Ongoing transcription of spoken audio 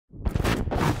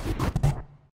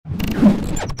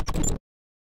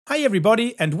Hi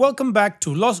everybody and welcome back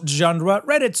to Lost Genre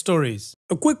Reddit Stories.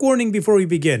 A quick warning before we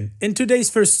begin. In today's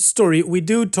first story, we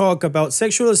do talk about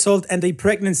sexual assault and a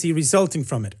pregnancy resulting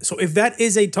from it. So if that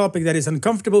is a topic that is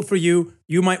uncomfortable for you,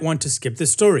 you might want to skip the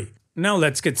story. Now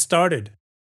let's get started.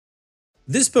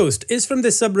 This post is from the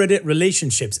subreddit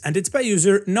Relationships and it's by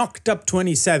user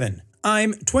KnockedUp27.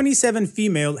 I'm 27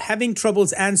 female having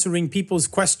troubles answering people's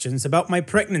questions about my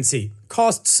pregnancy.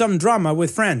 Caused some drama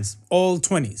with friends, all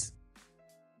 20s.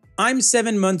 I'm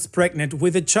 7 months pregnant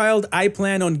with a child I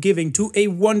plan on giving to a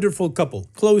wonderful couple,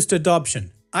 close to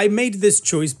adoption. I made this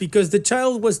choice because the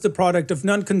child was the product of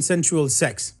non-consensual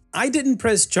sex. I didn't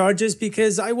press charges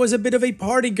because I was a bit of a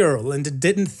party girl and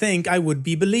didn't think I would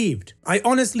be believed. I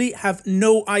honestly have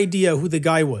no idea who the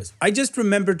guy was. I just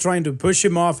remember trying to push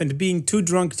him off and being too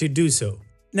drunk to do so.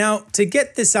 Now, to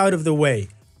get this out of the way,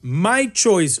 my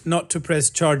choice not to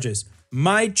press charges,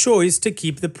 my choice to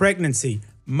keep the pregnancy,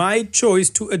 my choice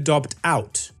to adopt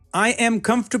out. I am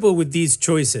comfortable with these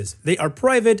choices. They are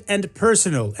private and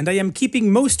personal, and I am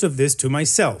keeping most of this to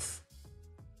myself.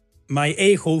 My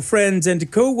a-hole friends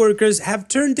and co-workers have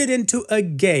turned it into a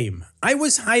game. I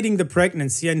was hiding the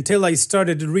pregnancy until I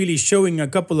started really showing a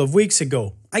couple of weeks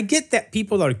ago. I get that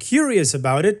people are curious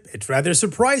about it, it's rather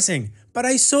surprising. But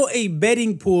I saw a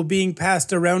betting pool being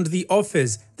passed around the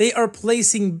office. They are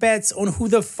placing bets on who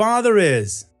the father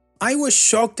is. I was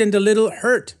shocked and a little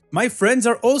hurt. My friends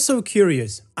are also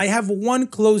curious. I have one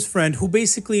close friend who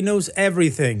basically knows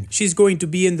everything. She's going to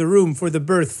be in the room for the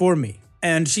birth for me.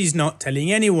 And she's not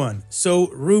telling anyone. So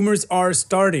rumors are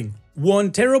starting.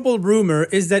 One terrible rumor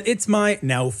is that it's my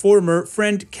now former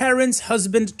friend Karen's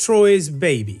husband Troy's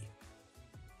baby.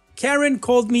 Karen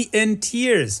called me in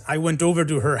tears. I went over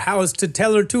to her house to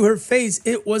tell her to her face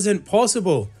it wasn't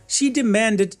possible. She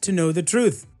demanded to know the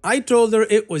truth. I told her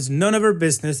it was none of her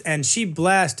business and she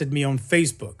blasted me on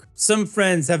Facebook. Some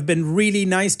friends have been really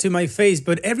nice to my face,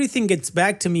 but everything gets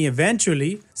back to me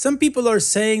eventually. Some people are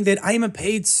saying that I'm a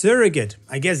paid surrogate.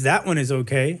 I guess that one is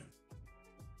okay.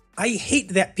 I hate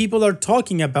that people are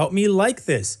talking about me like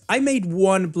this. I made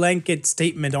one blanket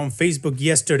statement on Facebook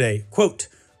yesterday. Quote,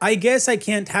 I guess I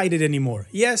can't hide it anymore.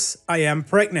 Yes, I am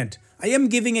pregnant. I am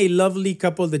giving a lovely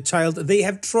couple the child they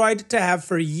have tried to have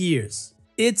for years.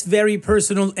 It's very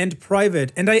personal and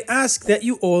private, and I ask that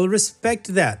you all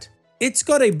respect that. It's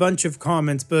got a bunch of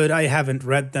comments, but I haven't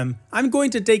read them. I'm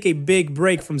going to take a big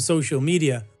break from social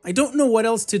media. I don't know what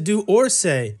else to do or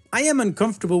say. I am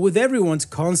uncomfortable with everyone's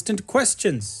constant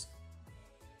questions.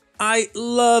 I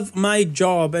love my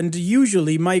job and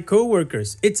usually my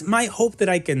co-workers. It's my hope that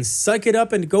I can suck it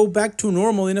up and go back to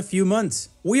normal in a few months.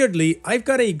 Weirdly, I've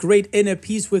got a great inner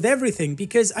peace with everything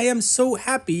because I am so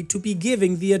happy to be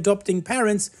giving the adopting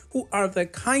parents, who are the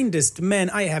kindest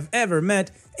men I have ever met,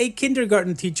 a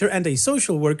kindergarten teacher and a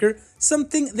social worker,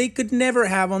 something they could never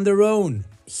have on their own.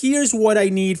 Here's what I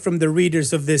need from the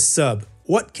readers of this sub.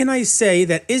 What can I say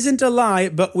that isn't a lie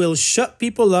but will shut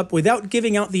people up without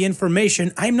giving out the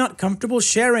information I'm not comfortable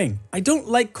sharing? I don't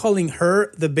like calling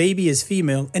her, the baby is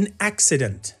female, an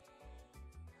accident.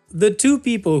 The two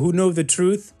people who know the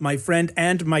truth, my friend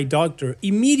and my doctor,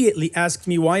 immediately asked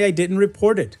me why I didn't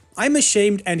report it. I'm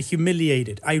ashamed and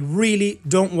humiliated. I really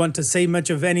don't want to say much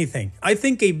of anything. I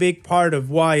think a big part of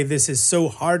why this is so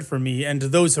hard for me and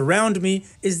those around me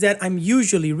is that I'm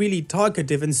usually really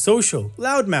talkative and social,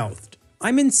 loudmouthed.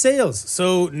 I'm in sales,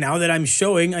 so now that I'm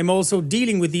showing, I'm also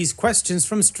dealing with these questions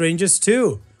from strangers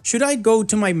too. Should I go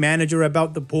to my manager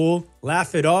about the pool,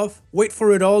 laugh it off, wait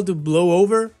for it all to blow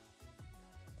over?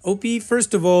 OP,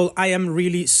 first of all, I am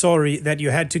really sorry that you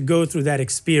had to go through that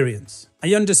experience.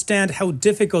 I understand how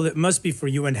difficult it must be for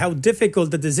you and how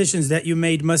difficult the decisions that you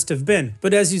made must have been.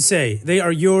 But as you say, they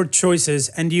are your choices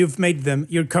and you've made them,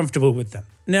 you're comfortable with them.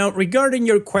 Now, regarding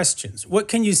your questions, what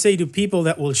can you say to people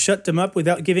that will shut them up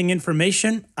without giving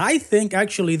information? I think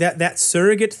actually that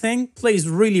surrogate thing plays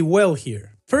really well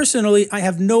here. Personally, I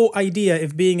have no idea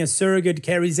if being a surrogate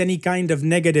carries any kind of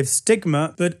negative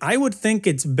stigma, but I would think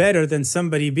it's better than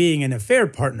somebody being an affair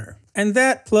partner. And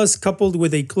that, plus coupled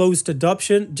with a closed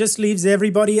adoption, just leaves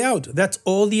everybody out. That's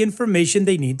all the information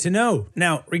they need to know.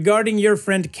 Now, regarding your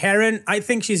friend Karen, I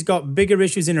think she's got bigger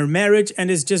issues in her marriage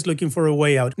and is just looking for a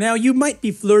way out. Now, you might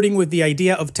be flirting with the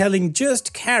idea of telling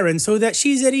just Karen so that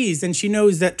she's at ease and she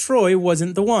knows that Troy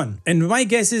wasn't the one. And my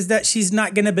guess is that she's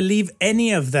not gonna believe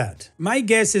any of that. My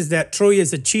guess is that Troy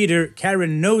is a cheater,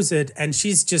 Karen knows it, and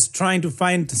she's just trying to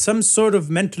find some sort of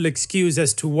mental excuse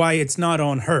as to why it's not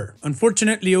on her.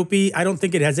 Unfortunately, OP, honestly, I don't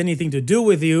think it has anything to do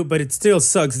with you, but it still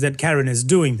sucks that Karen is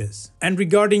doing this. And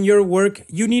regarding your work,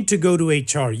 you need to go to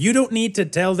HR. You don't need to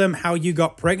tell them how you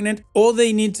got pregnant. All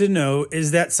they need to know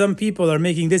is that some people are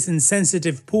making this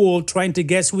insensitive pool trying to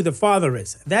guess who the father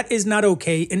is. That is not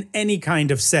okay in any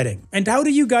kind of setting. And how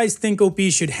do you guys think OP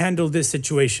should handle this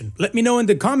situation? Let me know in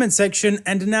the comment section,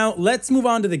 and now let's move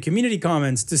on to the community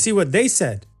comments to see what they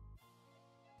said.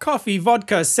 Coffee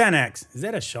Vodka Xanax, is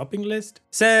that a shopping list?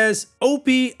 Says, OP,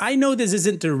 I know this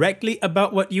isn't directly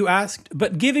about what you asked,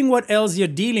 but given what else you're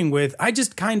dealing with, I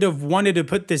just kind of wanted to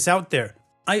put this out there.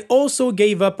 I also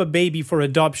gave up a baby for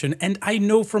adoption, and I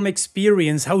know from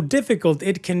experience how difficult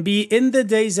it can be in the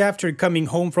days after coming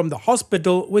home from the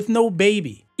hospital with no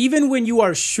baby. Even when you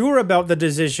are sure about the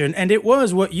decision and it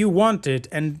was what you wanted,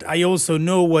 and I also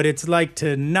know what it's like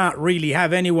to not really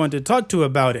have anyone to talk to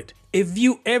about it. If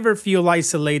you ever feel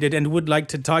isolated and would like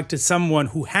to talk to someone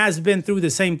who has been through the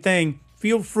same thing,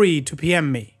 feel free to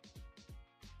PM me.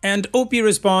 And OP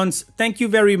responds, thank you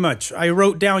very much, I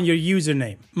wrote down your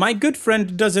username. My good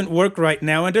friend doesn't work right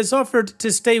now and has offered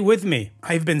to stay with me.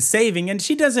 I've been saving and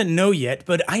she doesn't know yet,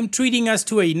 but I'm treating us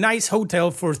to a nice hotel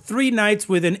for 3 nights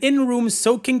with an in-room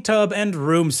soaking tub and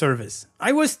room service.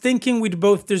 I was thinking we'd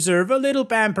both deserve a little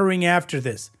pampering after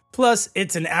this. Plus,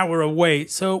 it's an hour away,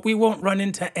 so we won't run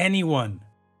into anyone.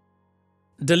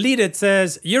 Deleted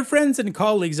says, your friends and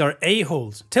colleagues are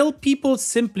a-holes. Tell people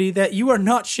simply that you are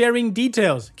not sharing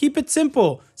details. Keep it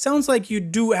simple. Sounds like you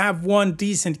do have one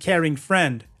decent caring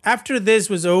friend. After this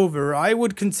was over, I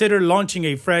would consider launching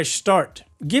a fresh start.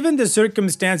 Given the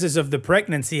circumstances of the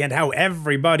pregnancy and how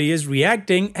everybody is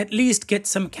reacting, at least get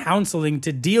some counseling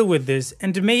to deal with this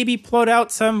and maybe plot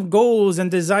out some goals and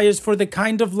desires for the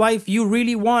kind of life you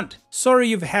really want. Sorry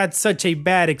you've had such a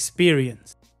bad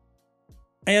experience.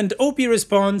 And OP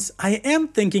responds, I am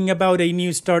thinking about a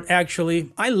new start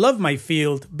actually. I love my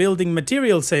field, building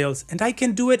material sales, and I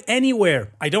can do it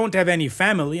anywhere. I don't have any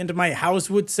family and my house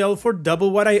would sell for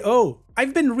double what I owe.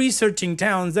 I've been researching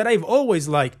towns that I've always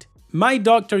liked. My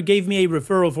doctor gave me a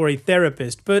referral for a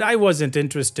therapist, but I wasn't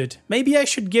interested. Maybe I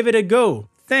should give it a go.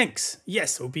 Thanks.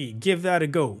 Yes, OP, give that a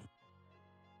go.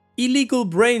 Illegal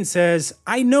Brain says,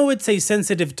 I know it's a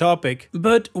sensitive topic,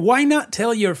 but why not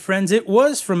tell your friends it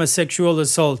was from a sexual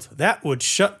assault? That would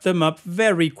shut them up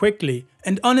very quickly.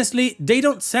 And honestly, they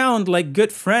don't sound like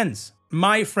good friends.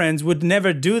 My friends would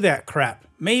never do that crap.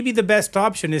 Maybe the best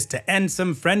option is to end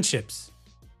some friendships.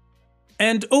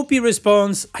 And OP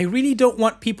responds, I really don't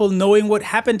want people knowing what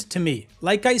happened to me.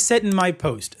 Like I said in my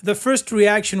post, the first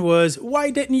reaction was,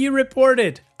 why didn't you report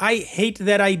it? I hate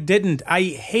that I didn't. I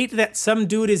hate that some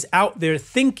dude is out there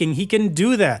thinking he can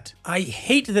do that. I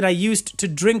hate that I used to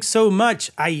drink so much.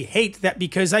 I hate that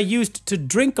because I used to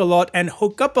drink a lot and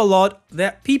hook up a lot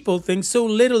that people think so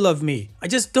little of me. I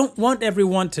just don't want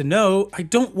everyone to know. I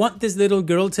don't want this little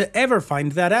girl to ever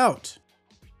find that out.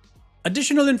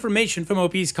 Additional information from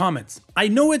OP's comments. I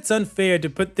know it's unfair to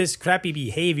put this crappy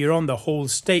behavior on the whole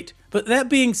state, but that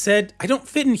being said, I don't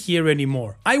fit in here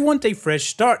anymore. I want a fresh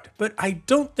start, but I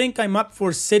don't think I'm up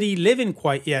for city living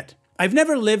quite yet. I've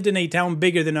never lived in a town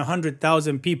bigger than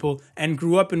 100,000 people and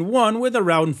grew up in one with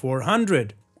around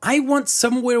 400. I want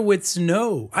somewhere with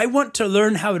snow. I want to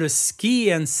learn how to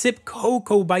ski and sip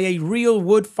cocoa by a real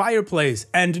wood fireplace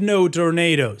and no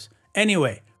tornadoes.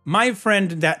 Anyway, my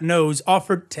friend that knows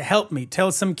offered to help me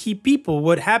tell some key people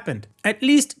what happened. At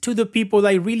least to the people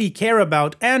I really care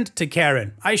about and to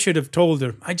Karen. I should have told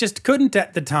her. I just couldn't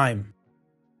at the time.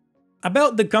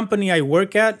 About the company I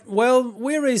work at, well,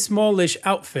 we're a smallish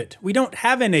outfit. We don't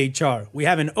have an HR. We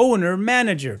have an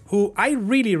owner-manager who I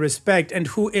really respect and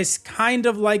who is kind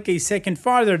of like a second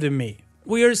father to me.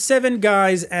 We are 7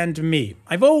 guys and me.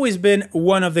 I've always been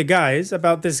one of the guys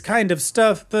about this kind of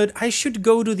stuff, but I should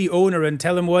go to the owner and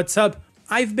tell him what's up.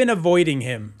 I've been avoiding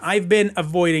him. I've been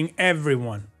avoiding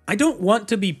everyone. I don't want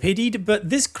to be pitied,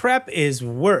 but this crap is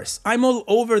worse. I'm all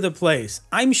over the place.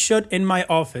 I'm shut in my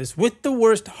office with the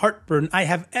worst heartburn I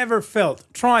have ever felt,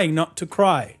 trying not to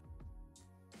cry.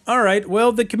 Alright,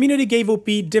 well, the community gave OP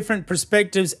different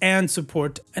perspectives and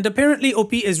support, and apparently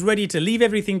OP is ready to leave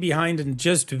everything behind and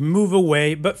just move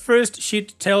away, but first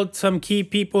she'd tell some key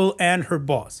people and her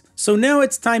boss. So now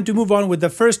it's time to move on with the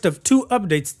first of 2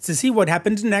 updates to see what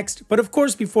happened next, but of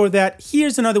course before that,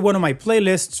 here's another one of my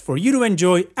playlists for you to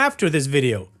enjoy after this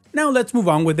video. Now let's move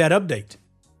on with that update.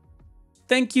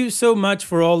 Thank you so much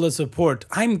for all the support.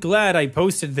 I'm glad I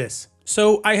posted this.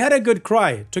 So I had a good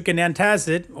cry, took an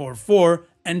antacid, or 4,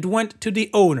 and went to the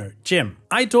owner, Jim.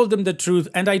 I told him the truth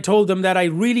and I told him that I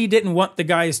really didn't want the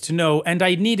guys to know and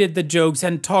I needed the jokes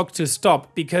and talk to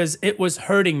stop because it was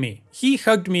hurting me. He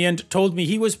hugged me and told me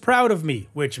he was proud of me,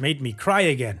 which made me cry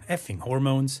again. Effing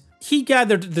hormones. He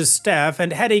gathered the staff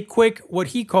and had a quick, what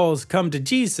he calls come to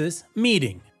Jesus,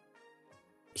 meeting.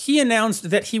 He announced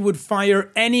that he would fire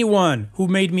anyone who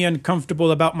made me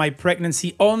uncomfortable about my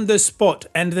pregnancy on the spot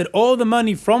and that all the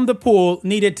money from the pool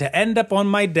needed to end up on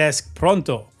my desk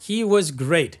pronto. He was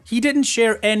great. He didn't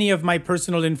share any of my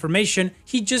personal information,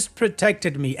 he just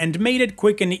protected me and made it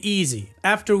quick and easy.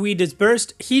 After we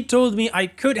dispersed, he told me I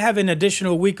could have an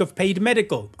additional week of paid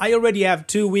medical. I already have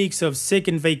 2 weeks of sick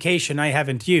and vacation I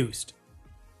haven't used.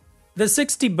 The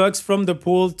 $60 from the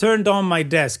pool turned on my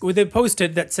desk with a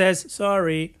post-it that says,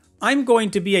 "Sorry." I'm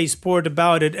going to be a sport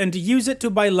about it and use it to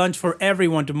buy lunch for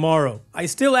everyone tomorrow. I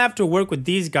still have to work with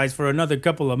these guys for another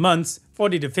couple of months,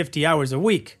 40 to 50 hours a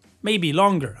week. Maybe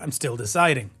longer, I'm still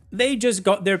deciding. They just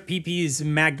got their PPs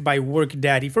smacked by work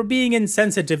daddy for being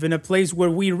insensitive in a place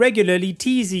where we regularly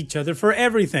tease each other for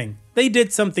everything. They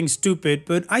did something stupid,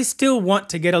 but I still want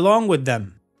to get along with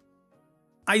them.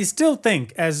 I still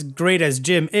think, as great as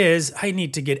Jim is, I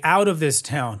need to get out of this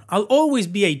town. I'll always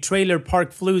be a trailer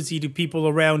park floozy to people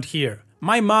around here.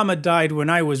 My mama died when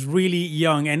I was really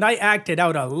young and I acted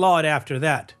out a lot after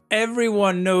that.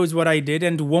 Everyone knows what I did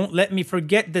and won't let me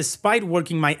forget despite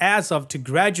working my ass off to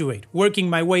graduate, working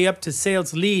my way up to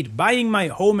sales lead, buying my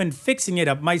home and fixing it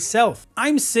up myself.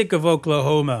 I'm sick of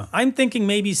Oklahoma. I'm thinking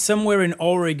maybe somewhere in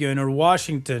Oregon or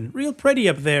Washington. Real pretty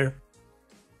up there.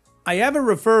 I have a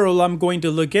referral I'm going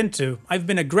to look into. I've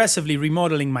been aggressively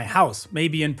remodeling my house,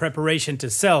 maybe in preparation to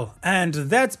sell, and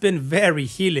that's been very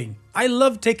healing. I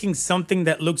love taking something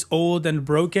that looks old and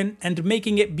broken and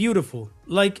making it beautiful.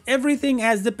 Like, everything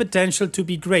has the potential to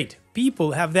be great.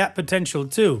 People have that potential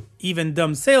too, even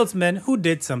dumb salesmen who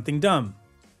did something dumb.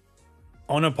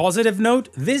 On a positive note,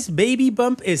 this baby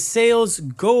bump is sales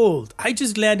gold. I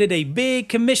just landed a big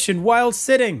commission while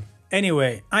sitting.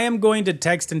 Anyway, I am going to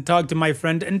text and talk to my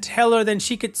friend and tell her that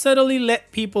she could subtly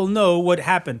let people know what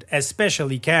happened,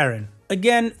 especially Karen.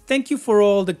 Again, thank you for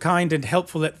all the kind and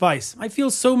helpful advice. I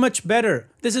feel so much better.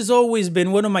 This has always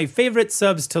been one of my favorite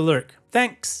subs to lurk.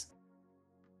 Thanks.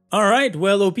 Alright,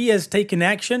 well, OP has taken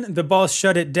action, the boss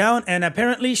shut it down, and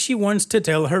apparently she wants to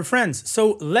tell her friends.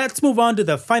 So let's move on to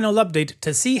the final update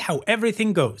to see how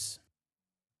everything goes.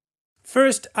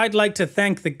 First, I'd like to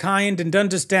thank the kind and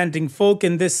understanding folk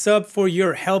in this sub for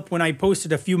your help when I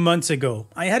posted a few months ago.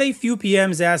 I had a few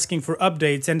PMs asking for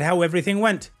updates and how everything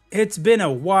went. It's been a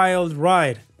wild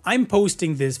ride. I'm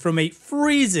posting this from a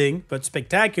freezing, but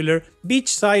spectacular,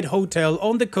 beachside hotel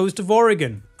on the coast of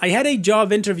Oregon. I had a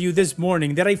job interview this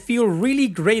morning that I feel really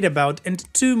great about and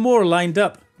 2 more lined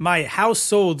up. My house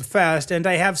sold fast and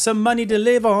I have some money to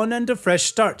live on and a fresh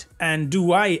start. And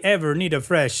do I ever need a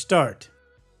fresh start?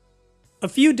 A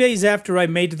few days after I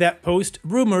made that post,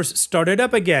 rumors started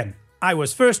up again. I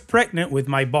was first pregnant with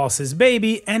my boss's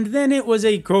baby, and then it was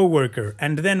a coworker,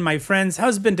 and then my friend's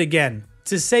husband again.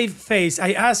 To save face,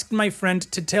 I asked my friend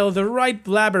to tell the right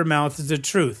blabbermouth the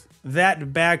truth.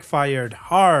 That backfired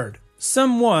hard.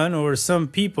 Someone, or some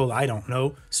people, I don't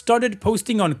know, started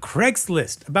posting on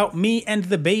Craigslist about me and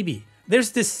the baby.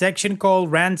 There's this section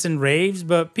called Rants and Raves,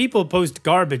 but people post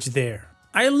garbage there.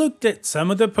 I looked at some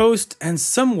of the posts and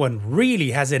someone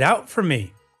really has it out for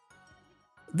me.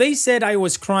 They said I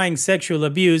was crying sexual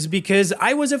abuse because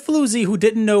I was a floozy who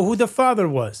didn't know who the father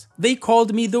was. They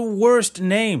called me the worst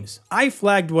names. I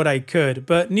flagged what I could,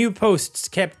 but new posts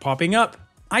kept popping up.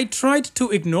 I tried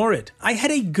to ignore it. I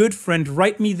had a good friend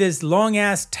write me this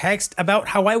long-ass text about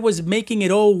how I was making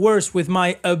it all worse with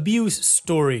my abuse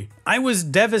story. I was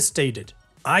devastated.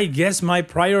 I guess my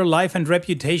prior life and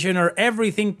reputation are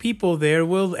everything people there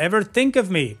will ever think of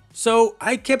me. So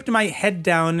I kept my head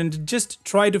down and just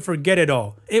tried to forget it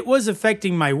all. It was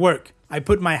affecting my work. I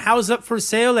put my house up for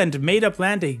sale and made a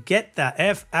plan to get the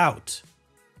F out.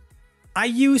 I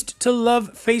used to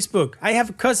love Facebook. I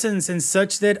have cousins and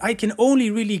such that I can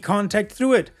only really contact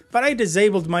through it. But I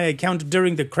disabled my account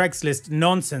during the Craigslist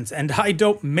nonsense and I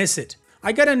don't miss it.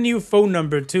 I got a new phone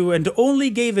number too and only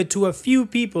gave it to a few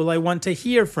people I want to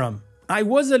hear from. I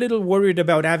was a little worried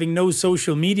about having no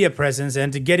social media presence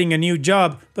and getting a new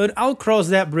job, but I'll cross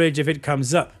that bridge if it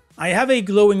comes up. I have a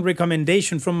glowing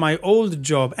recommendation from my old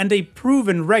job and a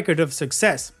proven record of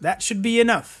success. That should be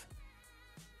enough.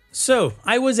 So,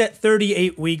 I was at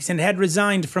 38 weeks and had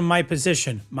resigned from my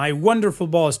position. My wonderful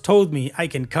boss told me I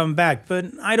can come back, but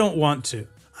I don't want to.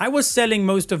 I was selling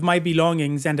most of my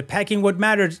belongings and packing what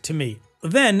mattered to me.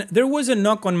 Then there was a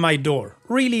knock on my door,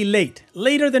 really late,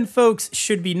 later than folks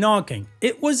should be knocking.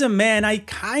 It was a man I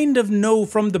kind of know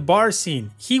from the bar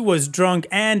scene. He was drunk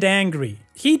and angry.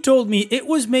 He told me it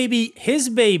was maybe his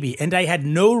baby and I had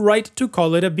no right to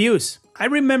call it abuse. I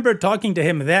remember talking to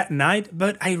him that night,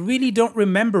 but I really don't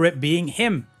remember it being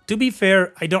him. To be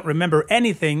fair, I don't remember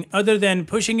anything other than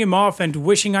pushing him off and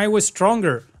wishing I was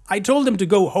stronger. I told him to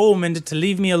go home and to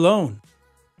leave me alone.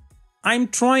 I'm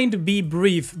trying to be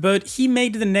brief, but he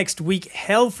made the next week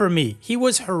hell for me. He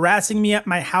was harassing me at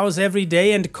my house every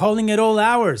day and calling at all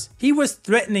hours. He was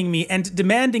threatening me and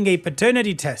demanding a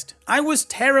paternity test. I was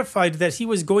terrified that he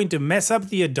was going to mess up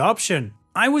the adoption.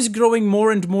 I was growing more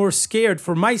and more scared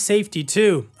for my safety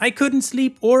too. I couldn't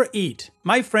sleep or eat.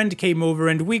 My friend came over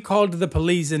and we called the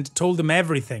police and told them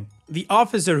everything. The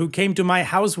officer who came to my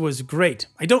house was great.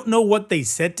 I don't know what they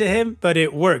said to him, but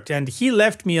it worked and he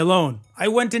left me alone. I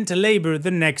went into labor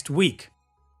the next week.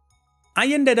 I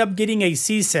ended up getting a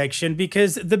C-section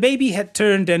because the baby had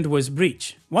turned and was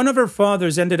breech. One of her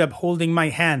fathers ended up holding my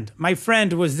hand. My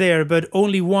friend was there, but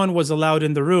only one was allowed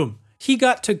in the room. He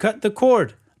got to cut the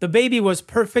cord. The baby was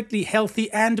perfectly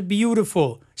healthy and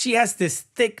beautiful. She has this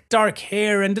thick dark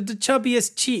hair and the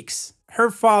chubbiest cheeks.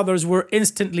 Her fathers were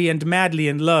instantly and madly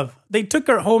in love. They took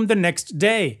her home the next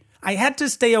day. I had to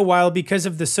stay a while because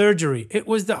of the surgery. It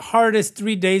was the hardest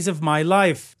 3 days of my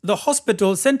life. The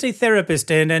hospital sent a therapist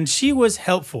in and she was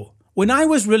helpful. When I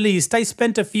was released, I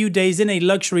spent a few days in a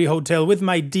luxury hotel with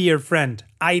my dear friend.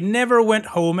 I never went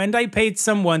home and I paid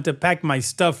someone to pack my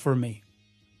stuff for me.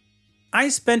 I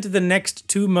spent the next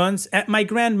 2 months at my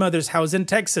grandmother's house in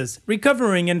Texas,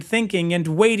 recovering and thinking and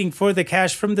waiting for the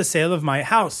cash from the sale of my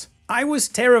house. I was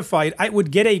terrified I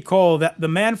would get a call that the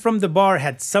man from the bar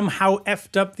had somehow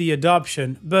effed up the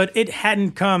adoption, but it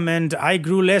hadn't come and I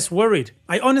grew less worried.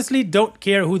 I honestly don't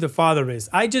care who the father is,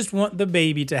 I just want the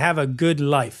baby to have a good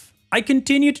life. I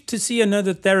continued to see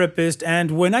another therapist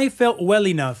and when I felt well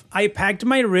enough, I packed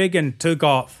my rig and took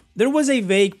off. There was a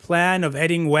vague plan of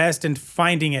heading west and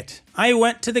finding it. I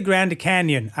went to the Grand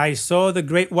Canyon. I saw the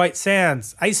Great White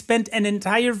Sands. I spent an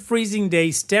entire freezing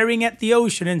day staring at the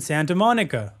ocean in Santa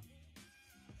Monica.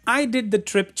 I did the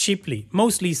trip cheaply,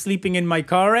 mostly sleeping in my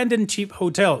car and in cheap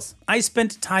hotels. I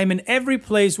spent time in every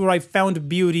place where I found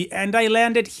beauty and I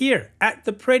landed here, at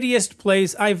the prettiest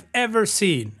place I've ever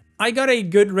seen. I got a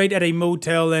good rate at a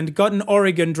motel and got an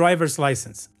Oregon driver's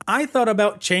license. I thought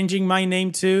about changing my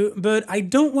name too, but I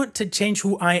don't want to change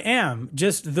who I am,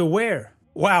 just the where.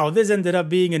 Wow, this ended up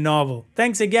being a novel.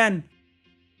 Thanks again.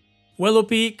 Well,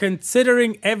 OP,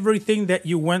 considering everything that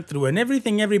you went through and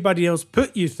everything everybody else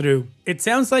put you through, it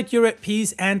sounds like you're at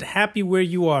peace and happy where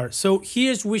you are. So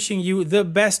here's wishing you the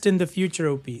best in the future,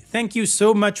 OP. Thank you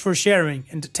so much for sharing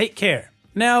and take care.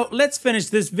 Now, let's finish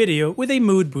this video with a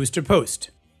mood booster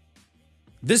post.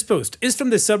 This post is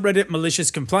from the subreddit Malicious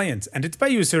Compliance and it's by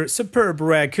user Superb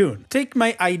Raccoon. Take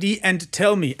my ID and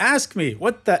tell me, ask me,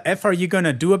 what the F are you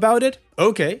gonna do about it?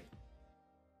 Okay.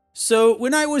 So,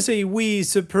 when I was a wee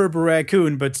superb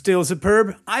raccoon but still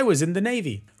superb, I was in the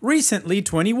Navy. Recently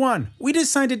 21. We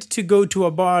decided to go to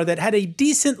a bar that had a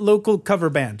decent local cover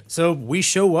band. So we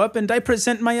show up and I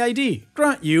present my ID.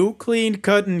 Grant you, clean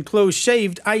cut and close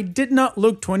shaved, I did not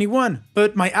look 21.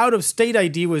 But my out-of-state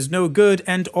ID was no good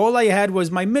and all I had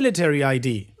was my military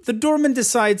ID. The doorman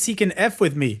decides he can F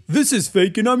with me. This is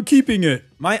fake and I'm keeping it.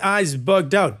 My eyes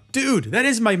bugged out. Dude, that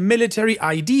is my military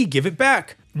ID, give it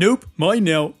back. Nope, mine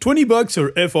now. $20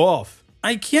 or F off.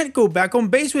 I can't go back on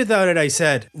base without it, I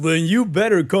said. Then you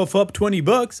better cough up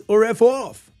 $20 or F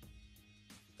off.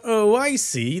 Oh, I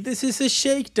see. This is a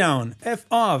shakedown. F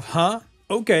off, huh?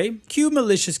 Okay, cue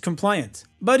malicious compliance.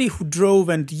 Buddy who drove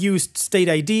and used state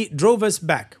ID drove us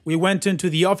back. We went into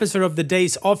the Officer of the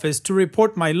Day's office to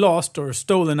report my lost or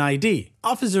stolen ID.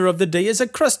 Officer of the Day is a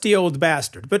crusty old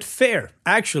bastard, but fair.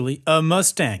 Actually, a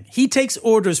Mustang. He takes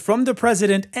orders from the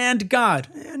president and God,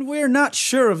 and we're not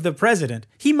sure of the president.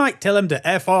 He might tell him to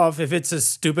F off if it's a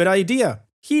stupid idea.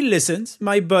 He listens,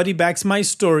 my buddy backs my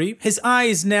story, his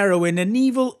eyes narrow in an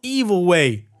evil, evil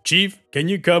way. Chief, can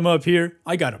you come up here?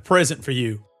 I got a present for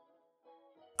you.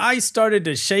 I started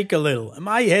to shake a little. Am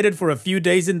I headed for a few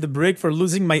days in the brig for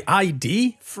losing my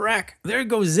ID? Frack, there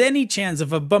goes any chance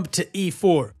of a bump to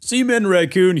E4. Seaman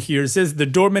Raccoon here says the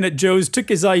doorman at Joe's took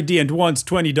his ID and wants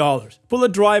 $20. Pull a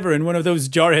driver in one of those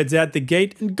jarheads at the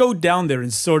gate and go down there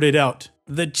and sort it out.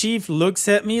 The chief looks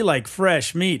at me like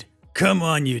fresh meat. Come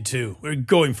on, you two, we're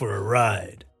going for a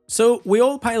ride. So we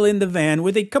all pile in the van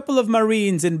with a couple of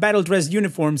Marines in battle dress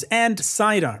uniforms and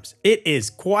sidearms. It is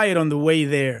quiet on the way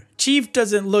there. Chief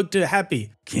doesn't look too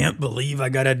happy. Can't believe I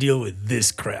gotta deal with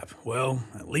this crap. Well,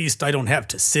 at least I don't have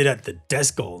to sit at the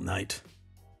desk all night.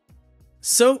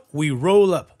 So we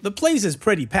roll up. The place is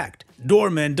pretty packed.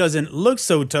 Doorman doesn't look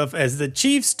so tough as the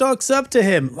chief stalks up to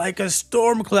him like a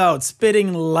storm cloud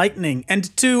spitting lightning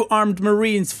and 2 armed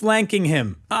Marines flanking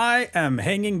him. I am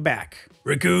hanging back.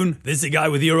 Raccoon, this the guy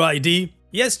with your ID?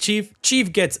 Yes, Chief.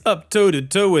 Chief gets up toe to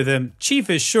toe with him. Chief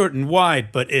is short and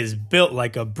wide, but is built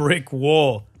like a brick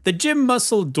wall. The gym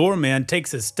muscle doorman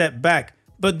takes a step back,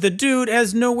 but the dude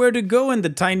has nowhere to go in the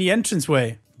tiny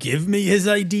entranceway. Give me his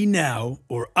ID now,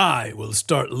 or I will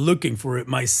start looking for it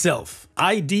myself.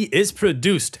 ID is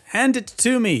produced. Hand it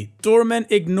to me. Doorman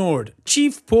ignored.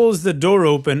 Chief pulls the door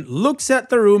open, looks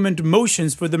at the room and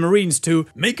motions for the Marines to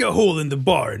make a hole in the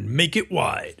bar and make it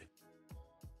wide.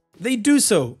 They do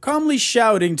so, calmly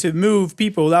shouting to move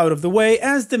people out of the way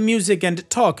as the music and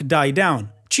talk die down.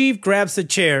 Chief grabs a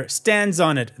chair, stands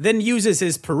on it, then uses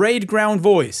his parade ground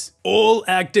voice. All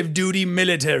active duty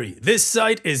military, this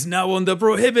site is now on the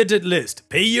prohibited list.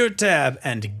 Pay your tab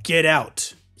and get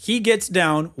out. He gets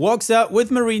down, walks out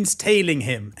with Marines tailing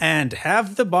him, and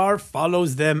half the bar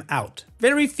follows them out.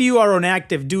 Very few are on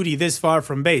active duty this far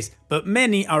from base, but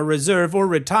many are reserve or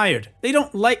retired. They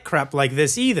don't like crap like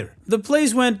this either. The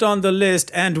place went on the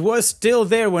list and was still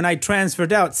there when I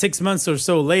transferred out 6 months or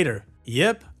so later.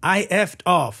 Yep, I effed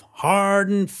off hard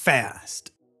and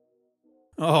fast.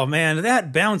 Oh man,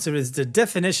 that bouncer is the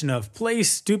definition of play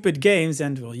stupid games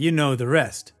and, well, you know the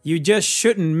rest. You just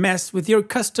shouldn't mess with your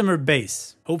customer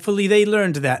base. Hopefully they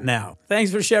learned that now.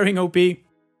 Thanks for sharing, OP.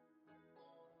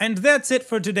 And that's it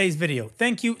for today's video.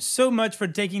 Thank you so much for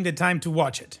taking the time to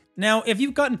watch it. Now, if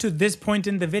you've gotten to this point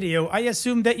in the video, I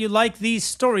assume that you like these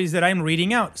stories that I'm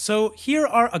reading out. So here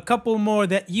are a couple more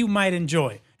that you might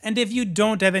enjoy. And if you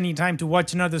don't have any time to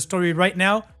watch another story right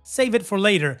now, save it for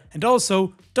later. And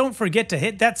also, don't forget to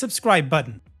hit that subscribe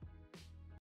button.